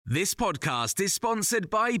This podcast is sponsored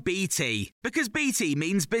by BT, because BT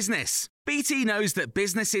means business. BT knows that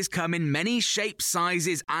businesses come in many shapes,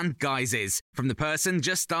 sizes and guises, from the person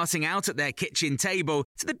just starting out at their kitchen table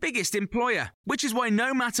to the biggest employer, which is why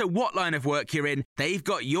no matter what line of work you're in, they've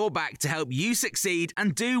got your back to help you succeed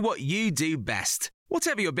and do what you do best.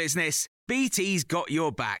 Whatever your business, BT's got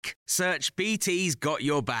your back. Search BT's got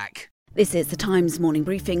your back. This is the Times morning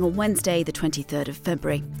briefing on Wednesday, the 23rd of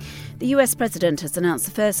February. The US president has announced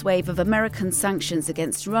the first wave of American sanctions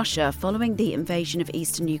against Russia following the invasion of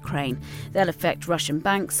eastern Ukraine. They'll affect Russian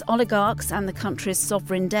banks, oligarchs and the country's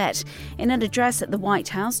sovereign debt. In an address at the White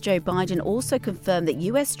House, Joe Biden also confirmed that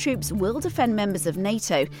US troops will defend members of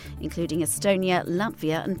NATO, including Estonia,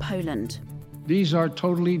 Latvia and Poland. These are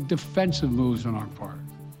totally defensive moves on our part.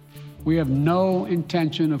 We have no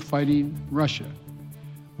intention of fighting Russia.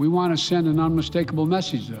 We want to send an unmistakable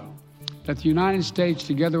message, though, that the United States,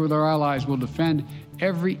 together with our allies, will defend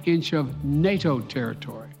every inch of NATO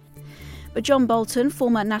territory. But John Bolton,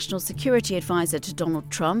 former National Security Advisor to Donald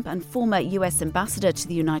Trump and former US Ambassador to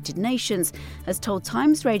the United Nations, has told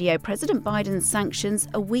Times Radio President Biden's sanctions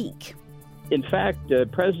are weak. In fact,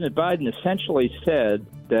 President Biden essentially said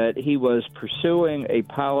that he was pursuing a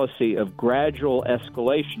policy of gradual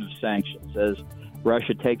escalation of sanctions. As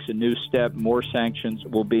Russia takes a new step, more sanctions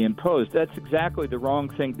will be imposed. That's exactly the wrong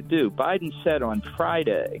thing to do. Biden said on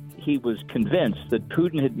Friday he was convinced that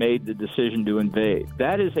Putin had made the decision to invade.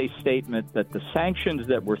 That is a statement that the sanctions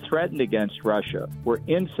that were threatened against Russia were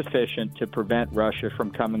insufficient to prevent Russia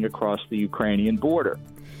from coming across the Ukrainian border.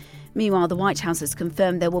 Meanwhile, the White House has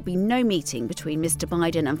confirmed there will be no meeting between Mr.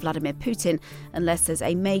 Biden and Vladimir Putin unless there's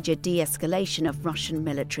a major de-escalation of Russian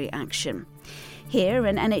military action. Here,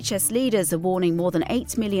 NHS leaders are warning more than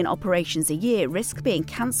 8 million operations a year risk being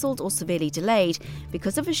cancelled or severely delayed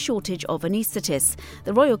because of a shortage of anaesthetists.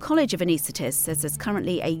 The Royal College of Anaesthetists says there's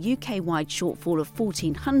currently a UK-wide shortfall of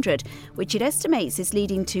 1,400, which it estimates is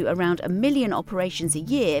leading to around 1 million operations a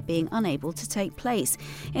year being unable to take place.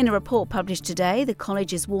 In a report published today, the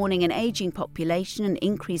college is warning an ageing population and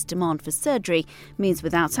increased demand for surgery means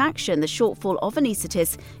without action, the shortfall of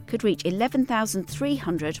anaesthetists could reach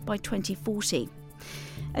 11,300 by 2040.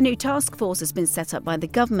 A new task force has been set up by the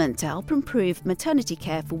government to help improve maternity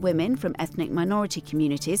care for women from ethnic minority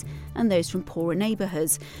communities and those from poorer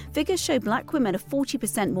neighbourhoods. Figures show black women are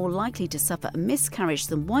 40% more likely to suffer a miscarriage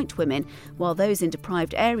than white women, while those in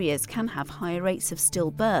deprived areas can have higher rates of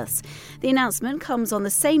stillbirths. The announcement comes on the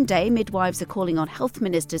same day midwives are calling on health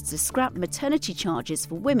ministers to scrap maternity charges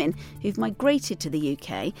for women who've migrated to the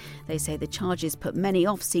UK. They say the charges put many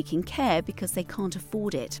off seeking care because they can't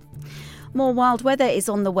afford it. More wild weather is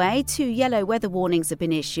on the way. 2 yellow weather warnings have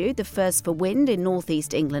been issued. The first for wind in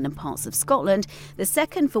northeast England and parts of Scotland. The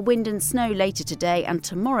second for wind and snow later today and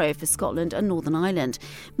tomorrow for Scotland and Northern Ireland.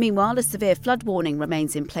 Meanwhile, a severe flood warning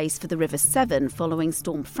remains in place for the River Severn following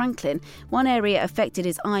Storm Franklin. One area affected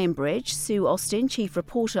is Iron Bridge. Sue Austin, chief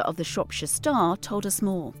reporter of the Shropshire Star, told us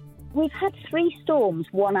more. We've had 3 storms,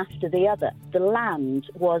 one after the other. The land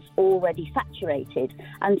was already saturated,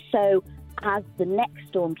 and so as the next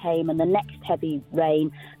storm came and the next heavy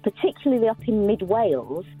rain, particularly up in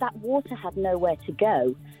mid-Wales, that water had nowhere to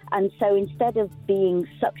go. And so instead of being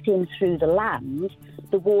sucked in through the land,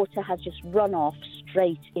 the water has just run off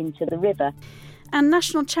straight into the river. And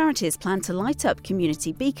national charities plan to light up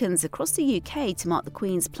community beacons across the UK to mark the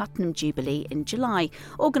Queen's Platinum Jubilee in July.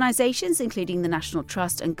 Organisations including the National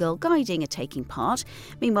Trust and Girl Guiding are taking part.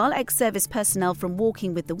 Meanwhile, ex-service personnel from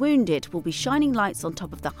Walking with the Wounded will be shining lights on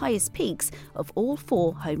top of the highest peaks of all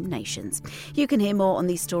 4 home nations. You can hear more on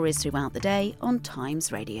these stories throughout the day on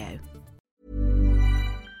Times Radio.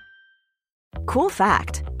 Cool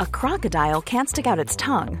fact, a crocodile can't stick out its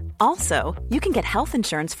tongue. Also, you can get health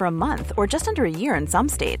insurance for a month or just under a year in some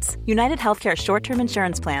states. United Healthcare short-term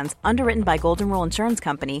insurance plans, underwritten by Golden Rule Insurance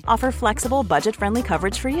Company, offer flexible, budget-friendly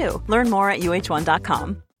coverage for you. Learn more at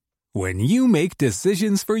uh1.com. When you make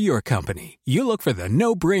decisions for your company, you look for the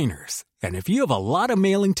no-brainers. And if you have a lot of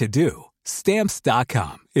mailing to do,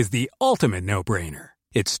 Stamps.com is the ultimate no-brainer.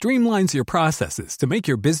 It streamlines your processes to make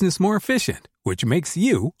your business more efficient, which makes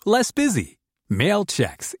you less busy. Mail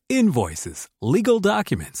checks, invoices, legal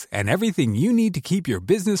documents, and everything you need to keep your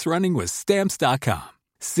business running with Stamps.com.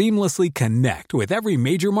 Seamlessly connect with every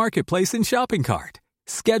major marketplace and shopping cart.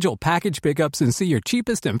 Schedule package pickups and see your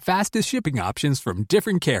cheapest and fastest shipping options from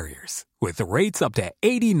different carriers. With rates up to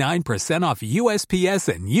 89% off USPS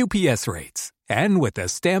and UPS rates. And with the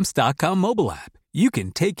Stamps.com mobile app, you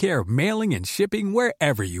can take care of mailing and shipping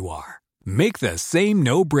wherever you are. Make the same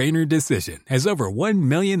no-brainer decision as over 1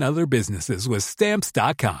 million other businesses with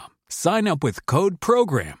Stamps.com. Sign up with code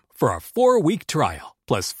PROGRAM for a 4-week trial.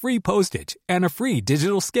 plus free postage and a free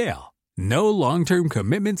digital scale. No long-term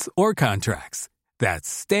commitments or contracts. That's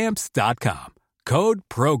Stamps.com. Code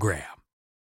PROGRAM.